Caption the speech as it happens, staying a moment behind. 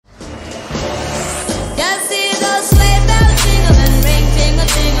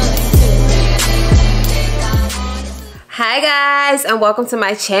Hi guys, and welcome to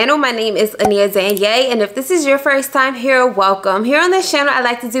my channel. My name is Aniya Danyea, and if this is your first time here, welcome. Here on this channel, I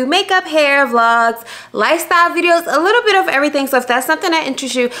like to do makeup, hair, vlogs, lifestyle videos, a little bit of everything. So if that's something that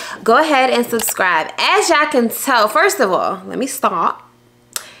interests you, go ahead and subscribe. As y'all can tell, first of all, let me stop.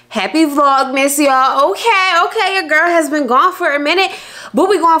 Happy Vlogmas, y'all. Okay, your girl has been gone for a minute, but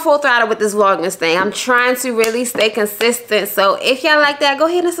we going full throttle with this Vlogmas thing. I'm trying to really stay consistent. So if y'all like that, go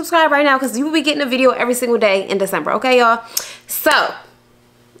ahead and subscribe right now because you will be getting a video every single day in December. Okay, y'all? So,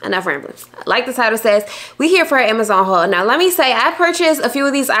 enough rambling. Like the title says, we here for an Amazon haul. Now, let me say, I purchased a few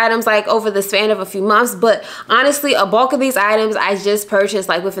of these items like over the span of a few months, but honestly, a bulk of these items I just purchased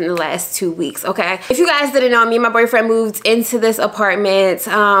like within the last 2 weeks, okay? If you guys didn't know, me and my boyfriend moved into this apartment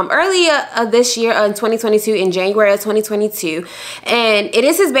earlier this year in 2022, in January of 2022, and it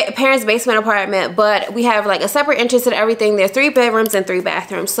is his parents' basement apartment, but we have like a separate entrance and everything. There are 3 bedrooms and 3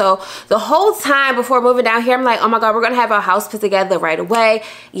 bathrooms. So the whole time before moving down here, I'm like, oh my God, we're gonna have our house put together right away.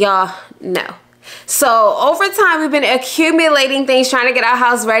 Y'all, no. So over time, we've been accumulating things, trying to get our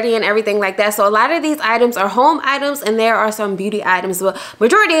house ready and everything like that. So a lot of these items are home items and there are some beauty items, but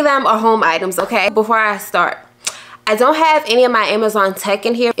majority of them are home items, okay? Before I start, I don't have any of my Amazon tech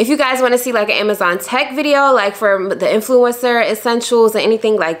in here. If you guys want to see like an Amazon tech video, like for the influencer essentials and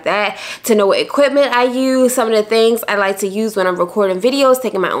anything like that, to know what equipment I use, some of the things I like to use when I'm recording videos,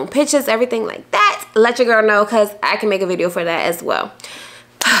 taking my own pictures, everything like that, let your girl know because I can make a video for that as well.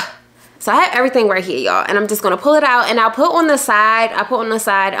 So I have everything right here, y'all, and I'm just gonna pull it out and I'll put on the side,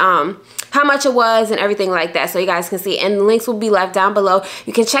 how much it was and everything like that so you guys can see, and the links will be left down below.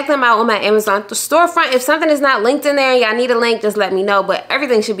 You can check them out on my Amazon storefront. If something is not linked in there and y'all need a link, just let me know, but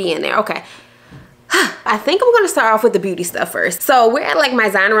everything should be in there, okay? I think I'm gonna start off with the beauty stuff first. So we're at like my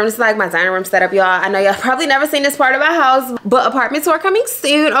dining room. This is like my dining room setup, y'all. I know y'all probably never seen this part of my house, but apartment tour coming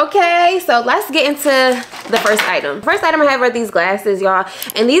soon, okay? So let's get into the first item. First item I have are these glasses, y'all.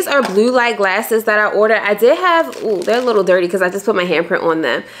 And these are blue light glasses that I ordered. I did have, ooh, they're a little dirty because I just put my handprint on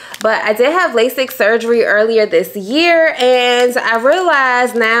them. But I did have LASIK surgery earlier this year, and I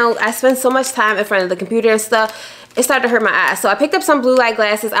realized now I spend so much time in front of the computer and stuff, it started to hurt my eyes. So I picked up some blue light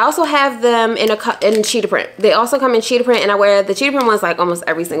glasses. I also have them in cheetah print. They also come in cheetah print, and I wear the cheetah print ones like almost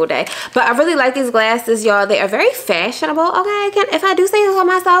every single day. But I really like these glasses, y'all. They are very fashionable, okay? If I do say so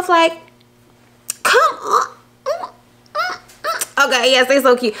myself, like, come on. Okay, yes, they're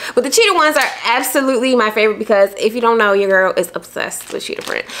so cute. But the cheetah ones are absolutely my favorite because if you don't know, your girl is obsessed with cheetah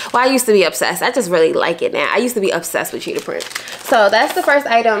print. Well, I used to be obsessed. I just really like it now. I used to be obsessed with cheetah print. So that's the first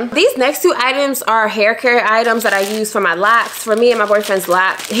item. These next 2 items are hair care items that I use for my locks, for me and my boyfriend's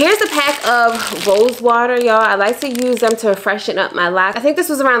locks. Here's a pack of rose water, y'all. I like to use them to freshen up my locks. I think this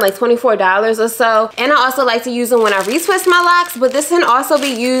was around like $24 or so. And I also like to use them when I retwist my locks, but this can also be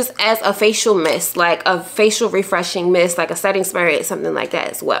used as a facial mist, like a facial refreshing mist, like a setting spray, something like that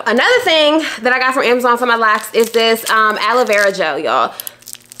as well. Another thing that I got from Amazon for my locks is this aloe vera gel, y'all.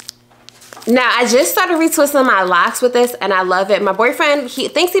 Now, I just started retwisting my locks with this, and I love it. My boyfriend, he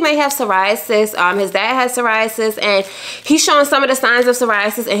thinks he may have psoriasis. His dad has psoriasis, and he's showing some of the signs of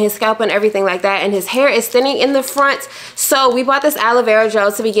psoriasis in his scalp and everything like that, and his hair is thinning in the front. So we bought this aloe vera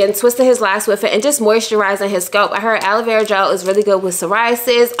gel to begin twisting his locks with it and just moisturizing his scalp. I heard aloe vera gel is really good with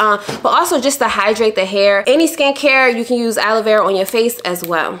psoriasis, but also just to hydrate the hair. Any skincare, you can use aloe vera on your face as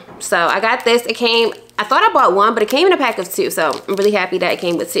well. So I got this. It came, I thought I bought 1, but it came in a pack of 2, so I'm really happy that it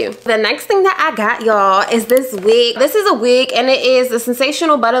came with 2. The next thing that I got, y'all, is this wig. This is a wig, and it is a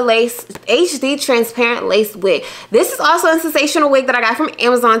Sensational Butter Lace HD Transparent Lace Wig. This is also a Sensational wig that I got from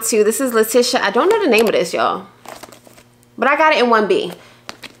Amazon too. This is Letitia. I don't know the name of this, y'all, but I got it in 1B.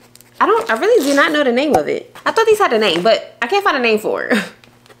 I really do not know the name of it. I thought these had a name, but I can't find a name for it.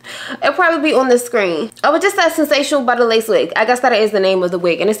 It'll probably be on the screen. Oh, it just says Sensational Butter Lace Wig. I guess that is the name of the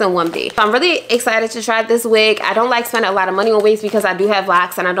wig, and it's in 1B. So I'm really excited to try this wig. I don't like spending a lot of money on wigs because I do have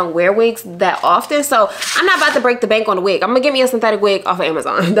locks and I don't wear wigs that often. So I'm not about to break the bank on a wig. I'm gonna get me a synthetic wig off of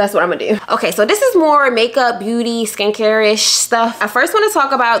Amazon. That's what I'm gonna do. Okay, so this is more makeup, beauty, skincare-ish stuff. I first want to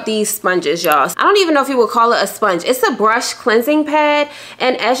talk about these sponges, y'all. I don't even know if you would call it a sponge. It's a brush cleansing pad,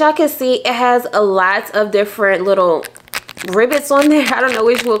 and as y'all can see, it has a lot of different little rivets on there. I don't know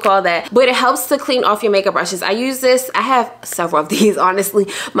which we'll call that, but it helps to clean off your makeup brushes. I use this. I have several of these, honestly.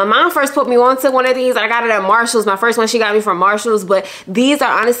 My mom first put me onto one of these. I got it at Marshall's. My first one she got me from Marshall's, but these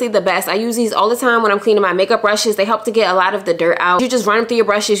are honestly the best. I use these all the time when I'm cleaning my makeup brushes. They help to get a lot of the dirt out. You just run them through your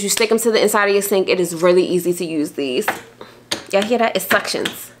brushes. You stick them to the inside of your sink. It is really easy to use these. Y'all hear that? It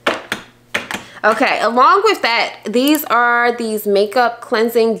suctions. Okay, along with that, these are these makeup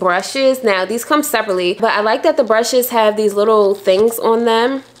cleansing brushes. Now, these come separately, but I like that the brushes have these little things on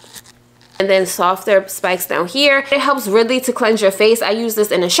them. and then softer spikes down here. It helps really to cleanse your face. I use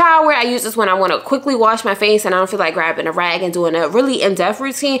this in the shower. I use this when I want to quickly wash my face and I don't feel like grabbing a rag and doing a really in-depth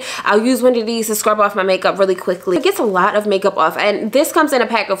routine. I'll use one of these to scrub off my makeup really quickly. It gets a lot of makeup off, and this comes in a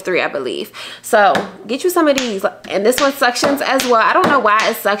pack of 3, I believe. So get you some of these. And this one suctions as well. I don't know why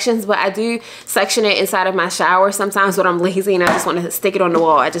it suctions, but I do suction it inside of my shower sometimes when I'm lazy and I just want to stick it on the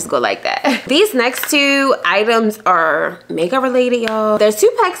wall. I just go like that. These next 2 items are makeup related, y'all. There's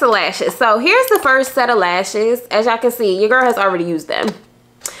 2 packs of lashes. So here's the first set of lashes. As y'all can see, your girl has already used them.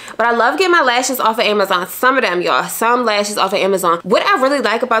 But I love getting my lashes off of Amazon. Some of them, y'all. Some lashes off of Amazon. What I really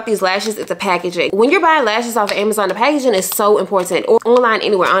like about these lashes is the packaging. When you're buying lashes off of Amazon, the packaging is so important. Or online,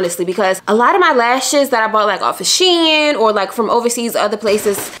 anywhere, honestly. Because a lot of my lashes that I bought like off of Shein or like from overseas, other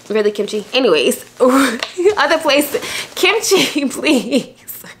places. Really, kimchi? Anyways. Other places. Kimchi, please.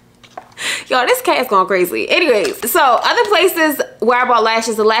 Yo, this cat is going crazy. Anyways, so other places where I bought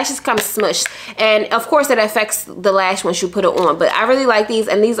lashes, the lashes come smushed. And of course it affects the lash once you put it on. But I really like these,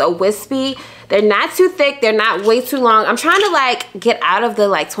 and these are wispy. They're not too thick. They're not way too long. I'm trying to like get out of the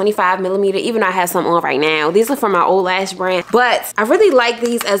like 25mm, even though I have some on right now. These are from my old lash brand. But I really like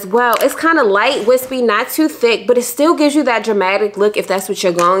these as well. It's kind of light, wispy, not too thick, but it still gives you that dramatic look if that's what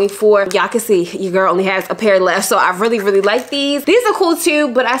you're going for. Y'all can see your girl only has a pair left. So I really, really like these. These are cool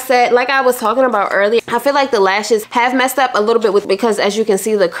too, but I said, like I was talking about earlier, I feel like the lashes have messed up a little bit because as you can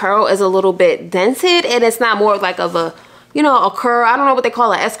see, the curl is a little bit dented and it's not more like of a, you know, a curl. I don't know what they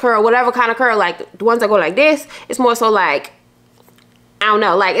call an S curl, whatever kind of curl, like the ones that go like this. It's more so like, I don't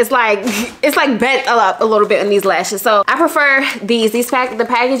know, like it's like bent up a little bit in these lashes. So I prefer these. The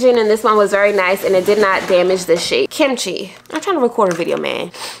packaging in this one was very nice and it did not damage the shape. Kimchi, I'm trying to record a video,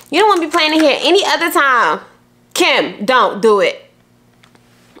 man. You don't want to be playing in here any other time. Kim, don't do it.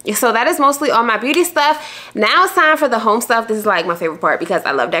 So that is mostly all my beauty stuff. Now it's time for the home stuff. This is like my favorite part because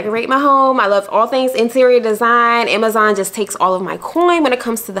I love decorating my home. I love all things interior design. Amazon just takes all of my coin when it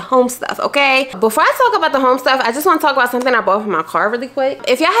comes to the home stuff, okay? Before I talk about the home stuff, I just want to talk about something I bought for my car really quick.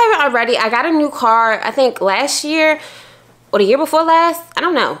 If y'all haven't already, I got a new car, I think last year or the year before last, I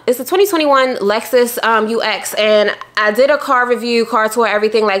don't know. It's a 2021 Lexus UX, and I did a car review, car tour,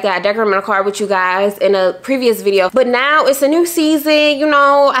 everything like that. I decorated my car with you guys in a previous video. But now it's a new season, you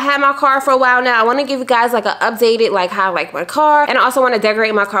know, I had my car for a while now. I want to give you guys like an updated, like how I like my car, and I also want to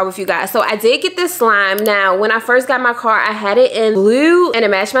decorate my car with you guys. So I did get this slime. Now, when I first got my car, I had it in blue, and it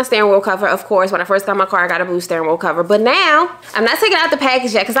matched my steering wheel cover, of course. When I first got my car, I got a blue steering wheel cover. But now, I'm not taking out the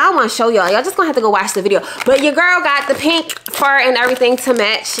package yet because I don't want to show y'all. Y'all just gonna have to go watch the video. But your girl got the pink fur and everything to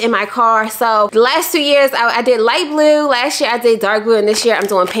match in my car. So the last 2 years I did light blue, last year I did dark blue, and this year I'm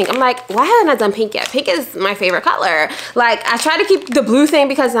doing pink. I'm like, why haven't I done pink yet? Pink is my favorite color. Like, I try to keep the blue thing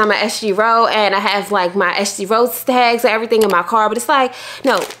because I'm an SG Row and I have like my SG Row tags and everything in my car, but it's like,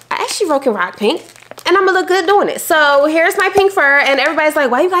 no, I SG Row can rock pink and I'm gonna look good doing it. So here's my pink fur, and everybody's like,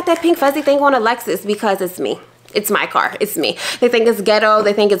 why you got that pink fuzzy thing on a Lexus? Because it's me. It's my car. It's me. They think it's ghetto.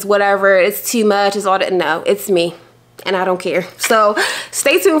 They think it's whatever. It's too much. It's all that. No, it's me. And I don't care. So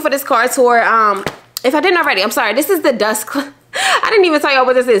stay tuned for this car tour. If I didn't already, I'm sorry. This is the dust. I didn't even tell y'all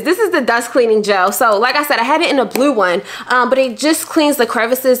what this is. This is the dust cleaning gel. So like I said, I had it in a blue one, but it just cleans the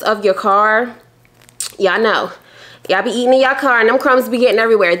crevices of your car. Y'all know. Y'all be eating in y'all car and them crumbs be getting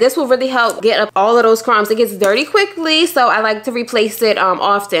everywhere. This will really help get up all of those crumbs. It gets dirty quickly, so I like to replace it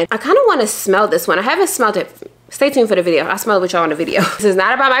often. I kind of want to smell this one. I haven't smelled it. Stay tuned for the video. I'll smell it with y'all in the video. This is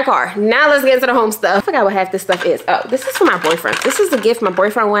not about my car. Now let's get into the home stuff. I forgot what half this stuff is. Oh, this is for my boyfriend. This is the gift my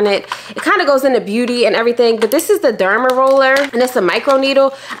boyfriend wanted. It kind of goes into beauty and everything, but this is the derma roller, and it's a micro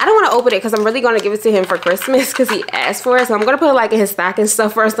needle. I don't want to open it because I'm really going to give it to him for Christmas because he asked for it. So I'm going to put it like in his stocking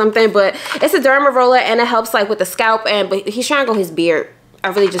stuffer or something, but it's a derma roller and it helps like with the scalp, but he's trying to grow his beard. I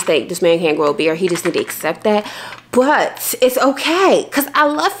really just think this man can't grow a beard. He just need to accept that. But it's okay because I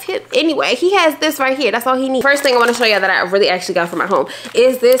love him anyway. He has this right here. That's all he needs. First thing I want to show you that I really actually got for my home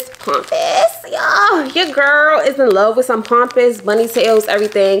is this pompous. Y'all, your girl is in love with some pompous bunny tails,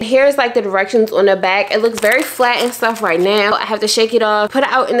 everything. Here's like the directions on the back. It looks very flat and stuff right now. I have to shake it off, put it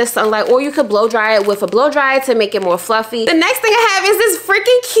out in the sunlight, or you could blow dry it with a blow dryer to make it more fluffy. The next thing I have is this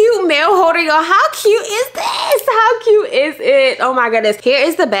freaking cute nail holder, y'all. How cute is this? How cute is it? Oh my goodness. Here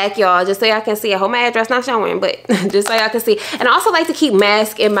is the back, y'all, just so y'all can see. I hope my address not showing, but just so y'all can see. And I also like to keep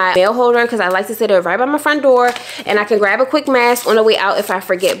masks in my mail holder because I like to sit it right by my front door and I can grab a quick mask on the way out if I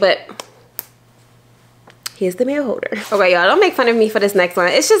forget. But here's the mail holder. Okay, y'all, don't make fun of me for this next one.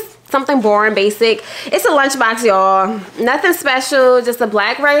 It's just something boring, basic. It's a lunchbox, y'all. Nothing special, just a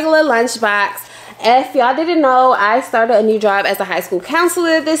black regular lunchbox. if y'all didn't know, I started a new job as a high school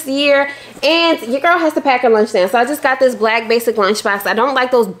counselor this year, and your girl has to pack her lunch down. So I just got this black basic lunchbox. I don't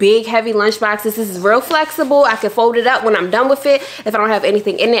like those big heavy lunchboxes. This is real flexible. I can fold it up when I'm done with it. If I don't have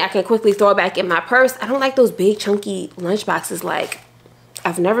anything in it, I can quickly throw it back in my purse. I don't like those big chunky lunchboxes. Like,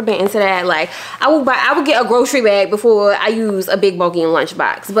 I've never been into that. Like, I would get a grocery bag before I use a big bulky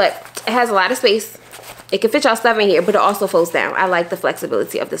lunchbox, but it has a lot of space. It can fit y'all stuff in here, but it also folds down. I like the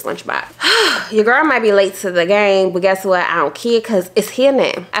flexibility of this lunchbox. Your girl might be late to the game, but guess what? I don't care because it's here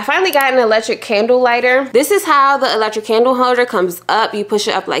now. I finally got an electric candle lighter. This is how the electric candle holder comes up. You push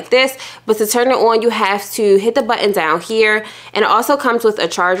it up like this, but to turn it on, you have to hit the button down here. And it also comes with a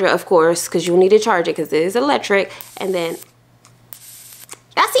charger, of course, because you'll need to charge it because it is electric. And then,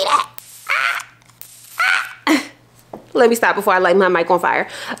 y'all see that? Let me stop before I light my mic on fire.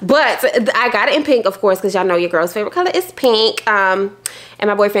 But I got it in pink, of course, because y'all know your girl's favorite color is pink. And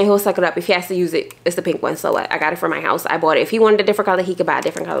my boyfriend, he'll suck it up. If he has to use it, it's the pink one. So I got it for my house. I bought it. If he wanted a different color, he could buy a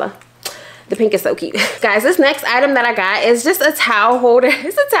different color. The pink is so cute. Guys, this next item that I got is just a towel holder.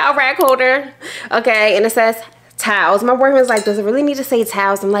 It's a towel rack holder. Okay, and it says towels. My boyfriend's like, does it really need to say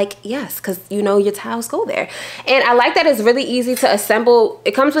towels? I'm like, yes, because you know your towels go there. And I like that it's really easy to assemble.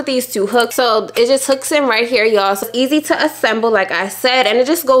 It comes with these two hooks, so it just hooks in right here, y'all. So it's easy to assemble, like I said, and it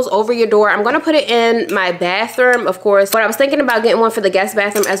just goes over your door. I'm gonna put it in my bathroom, of course, but I was thinking about getting one for the guest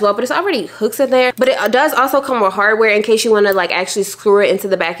bathroom as well, but it's already hooks in there. But it does also come with hardware in case you want to like actually screw it into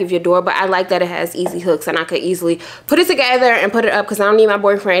the back of your door. But I like that it has easy hooks and I could easily put it together and put it up because I don't need my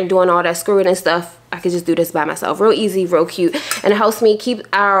boyfriend doing all that screwing and stuff. I could just do this by myself. Real easy, real cute. And it helps me keep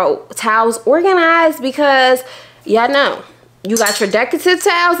our towels organized because y'all know, you got your decorative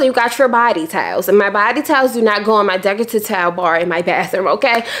towels and you got your body towels. And my body towels do not go on my decorative towel bar in my bathroom,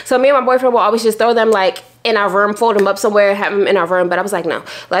 okay? So me and my boyfriend will always just throw them like in our room, fold them up somewhere, have them in our room. But I was like, no,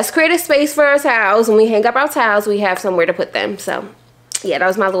 let's create a space for our towels. When we hang up our towels, we have somewhere to put them. So yeah, that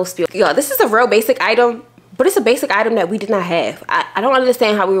was my little spiel. Yo, this is a real basic item. But it's a basic item that we did not have. I don't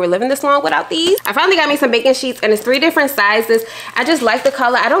understand how we were living this long without these. I finally got me some baking sheets and it's 3 different sizes. I just like the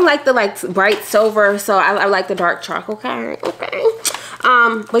color. I don't like the like bright silver, so I like the dark charcoal kind, okay?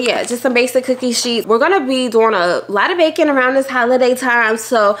 But yeah, just some basic cookie sheets. We're gonna be doing a lot of baking around this holiday time,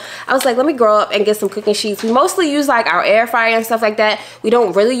 so I was like, let me grow up and get some cooking sheets. We mostly use like our air fryer and stuff like that. We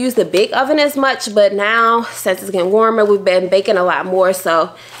don't really use the big oven as much, but now since it's getting warmer, we've been baking a lot more,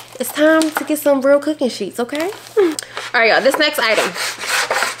 so it's time to get some real cooking sheets, okay? All right, y'all, this next item.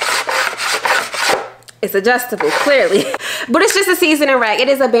 It's adjustable, clearly. But it's just a seasoning rack. It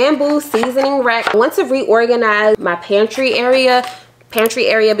is a bamboo seasoning rack. I want to reorganize my pantry area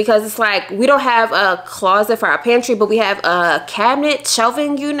because it's like we don't have a closet for our pantry, but we have a cabinet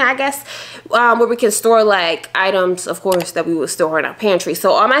shelving unit, I guess, where we can store like items, of course, that we would store in our pantry.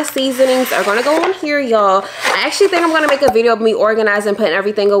 So all my seasonings are gonna go on here, y'all. I actually think I'm gonna make a video of me organizing, putting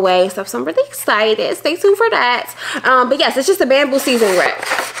everything away and stuff, so I'm really excited. Stay tuned for that. But yes, it's just a bamboo seasoning rack.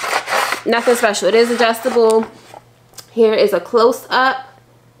 Nothing special. It is adjustable. Here is a close-up.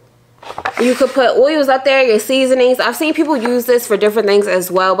 You could put oils up there, your seasonings. I've seen people use this for different things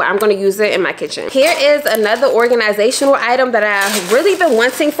as well, but I'm going to use it in my kitchen. Here is another organizational item that I've really been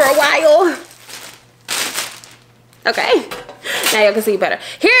wanting for a while. Okay, now y'all can see better.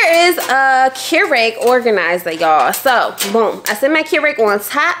 Here is a Keurig organizer, y'all. So, boom, I set my Keurig on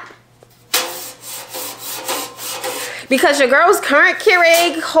top because your girl's current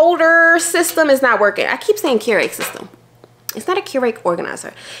Keurig holder system is not working. I keep saying Keurig system. It's not a Keurig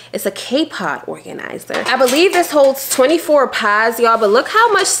organizer. It's a K-pot organizer. I believe this holds 24 pods, y'all, but look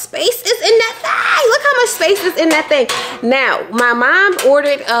how much space is in that thing. Look how much space is in that thing. Now, my mom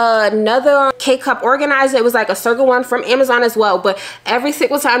ordered another K-cup organizer. It was like a circle one from Amazon as well, but every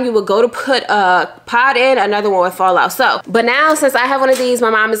single time you would go to put a pod in, another one would fall out. So, but now since I have one of these, my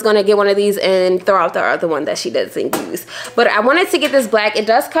mom is gonna get one of these and throw out the other one that she doesn't use. But I wanted to get this black. It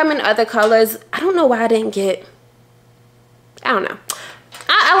does come in other colors. I don't know why I didn't get, I don't know.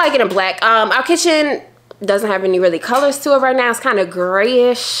 I like it in black. Our kitchen doesn't have any really colors to it right now. It's kind of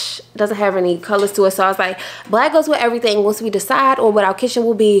grayish. Doesn't have any colors to it. So I was like, black goes with everything. Once we decide on what our kitchen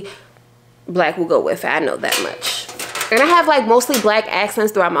will be, black will go with it. I know that much. And I have like mostly black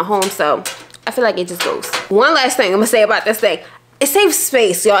accents throughout my home, so I feel like it just goes. One last thing I'm gonna say about this thing. It saves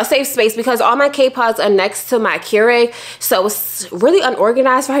space, y'all. It saves space because all my K-pods are next to my Keurig, so it's really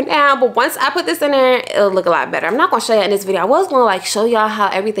unorganized right now. But once I put this in there, it'll look a lot better. I'm not gonna show you in this video. I was gonna like show y'all how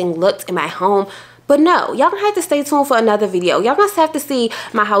everything looked in my home, but no, y'all gonna have to stay tuned for another video. Y'all gonna have to see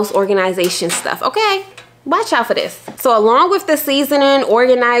my house organization stuff, okay? Watch out for this. So along with the seasoning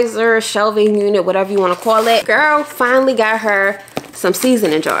organizer, shelving unit, whatever you want to call it, girl finally got her some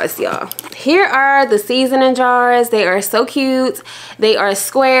seasoning jars, y'all. Here are the seasoning jars. They are so cute. They are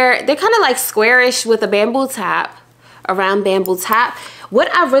square. They're kind of like squarish with a bamboo top, a round bamboo top. What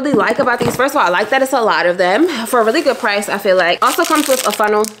I really like about these, first of all, I like that it's a lot of them for a really good price, I feel like. Also comes with a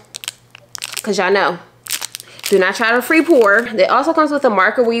funnel, because y'all know, do not try to free pour. It also comes with a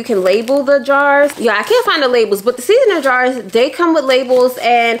marker where you can label the jars. Yeah, I can't find the labels, but the seasoning jars, they come with labels,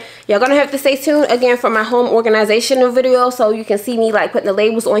 and y'all gonna have to stay tuned again for my home organizational video so you can see me like putting the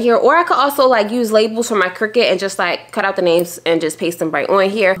labels on here. Or I could also like use labels from my Cricut and just like cut out the names and just paste them right on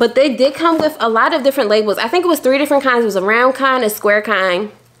here. But they did come with a lot of different labels. I think it was 3 different kinds. It was a round kind, a square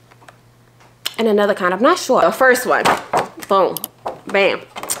kind, and another kind. I'm not sure. The first one, boom, bam.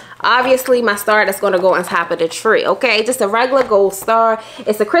 Obviously my star that's going to go on top of the tree, okay? Just a regular gold star.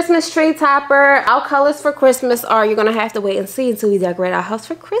 It's a Christmas tree topper. Our colors for Christmas are, you're going to have to wait and see until we decorate our house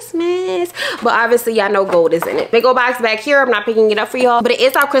for Christmas. But obviously y'all know gold is in it. Big old box back here. I'm not picking it up for y'all, but it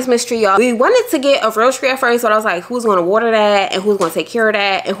is our Christmas tree, y'all. We wanted to get a real tree at first, but I was like, who's going to water that? And who's going to take care of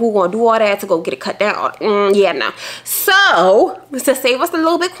that? And who's going to do all that to go get it cut down? Yeah, no. So, to save us a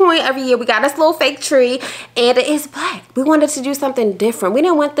little bit coin every year, we got this little fake tree, and it is black. We wanted to do something different. We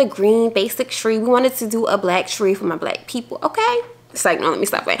didn't want the green basic tree. We wanted to do a black tree for my black people, okay? It's like, no, let me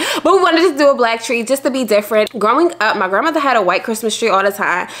stop it. But we wanted to do a black tree just to be different. Growing up, my grandmother had a white Christmas tree all the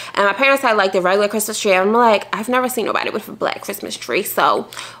time, and my parents had like the regular Christmas tree. I'm like, I've never seen nobody with a black Christmas tree, so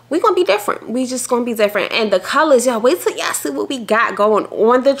we're gonna be different. We just gonna be different. And the colors, y'all, wait till y'all see what we got going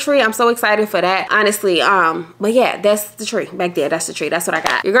on the tree. I'm so excited for that, honestly. But yeah, that's the tree back there. That's the tree. That's what I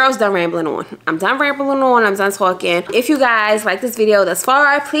got. Your girl's done rambling on. I'm done rambling on. I'm done talking. If you guys like this video thus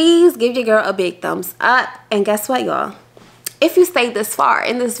far, please give your girl a big thumbs up. And guess what, y'all? If you stayed this far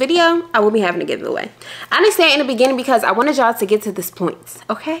in this video, I will be having a giveaway. I didn't say it in the beginning because I wanted y'all to get to this point,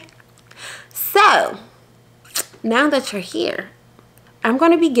 okay? So, now that you're here, I'm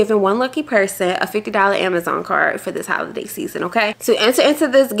going to be giving one lucky person a $50 Amazon card for this holiday season, okay? To enter into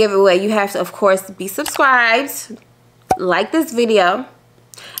this giveaway, you have to, of course, be subscribed, like this video,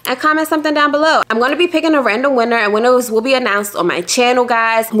 and comment something down below. I'm going to be picking a random winner, and winners will be announced on my channel,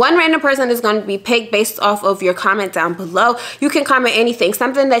 guys. One random person is going to be picked based off of your comment down below. You can comment anything,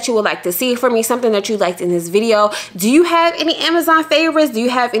 something that you would like to see from me, something that you liked in this video. Do you have any Amazon favorites? Do you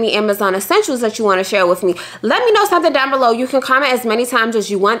have any Amazon essentials that you want to share with me? Let me know something down below. You can comment as many times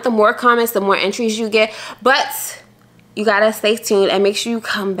as you want. The more comments, the more entries you get. But you gotta stay tuned and make sure you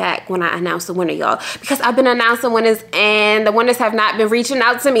come back when I announce the winner, y'all, because I've been announcing winners and the winners have not been reaching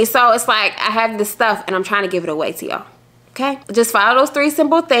out to me. So it's like I have this stuff and I'm trying to give it away to y'all, okay? Just follow those 3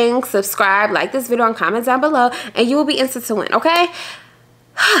 simple things: subscribe, like this video, and comment down below, and you will be entered to win, okay?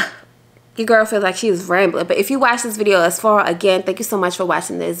 Your girl feels like she was rambling, but if you watch this video as far, again, thank you so much for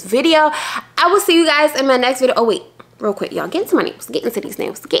watching this video. I will see you guys in my next video. Oh wait, real quick, y'all, get into my nails, get into these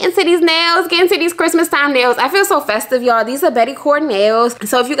nails, get into these nails, get into these Christmas time nails. I feel so festive, y'all. These are Betty Core nails.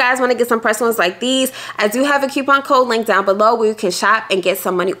 So if you guys want to get some press ones like these, I do have a coupon code link down below where you can shop and get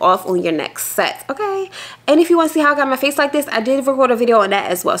some money off on your next set, okay? And if you want to see how I got my face like this, I did record a video on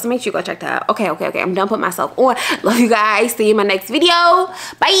that as well, so make sure you go check that out. Okay, I'm done putting myself on. Love you guys. See you in my next video.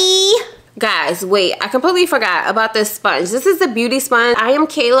 Bye. Guys, wait, I completely forgot about this sponge. This is the beauty sponge. I am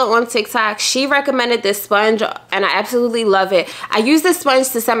Kayla on TikTok. She recommended this sponge and I absolutely love it. I use this sponge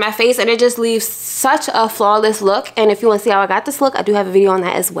to set my face and it just leaves such a flawless look. And if you want to see how I got this look, I do have a video on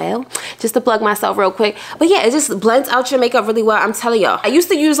that as well, just to plug myself real quick. But yeah, it just blends out your makeup really well, I'm telling y'all. I used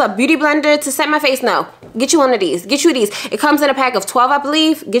to use a beauty blender to set my face. No, get you one of these. Get you these. It comes in a pack of 12, I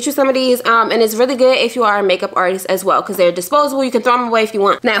believe. Get you some of these, and it's really good if you are a makeup artist as well, because they're disposable. You can throw them away if you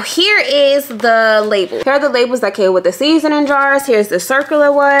want. Now here is the label. Here are the labels that came with the seasoning jars. Here's the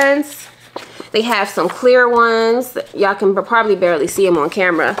circular ones. They have some clear ones. Y'all can probably barely see them on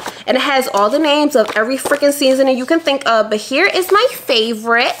camera. And it has all the names of every freaking seasoning you can think of. But here is my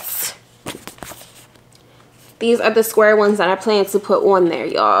favorite. These are the square ones that I plan to put on there,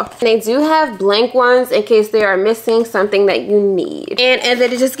 y'all. And they do have blank ones in case they are missing something that you need. And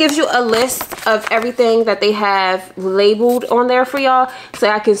then it just gives you a list of everything that they have labeled on there for y'all, so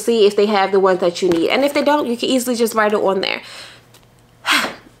I can see if they have the ones that you need. And if they don't, you can easily just write it on there.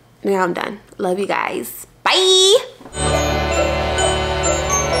 Now I'm done. Love you guys. Bye.